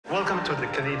to the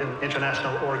Canadian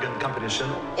International Organ Competition.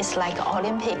 It's like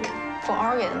Olympic for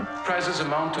organ. Prizes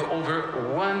amount to over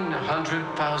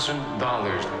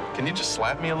 $100,000. Can you just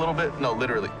slap me a little bit? No,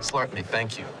 literally, slap me,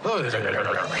 thank you.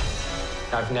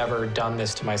 I've never done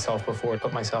this to myself before,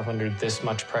 put myself under this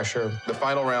much pressure. The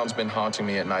final round's been haunting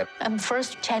me at night. I'm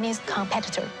first Chinese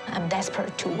competitor. I'm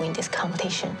desperate to win this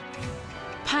competition.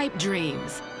 Pipe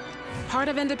Dreams, part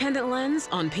of Independent Lens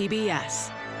on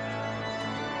PBS.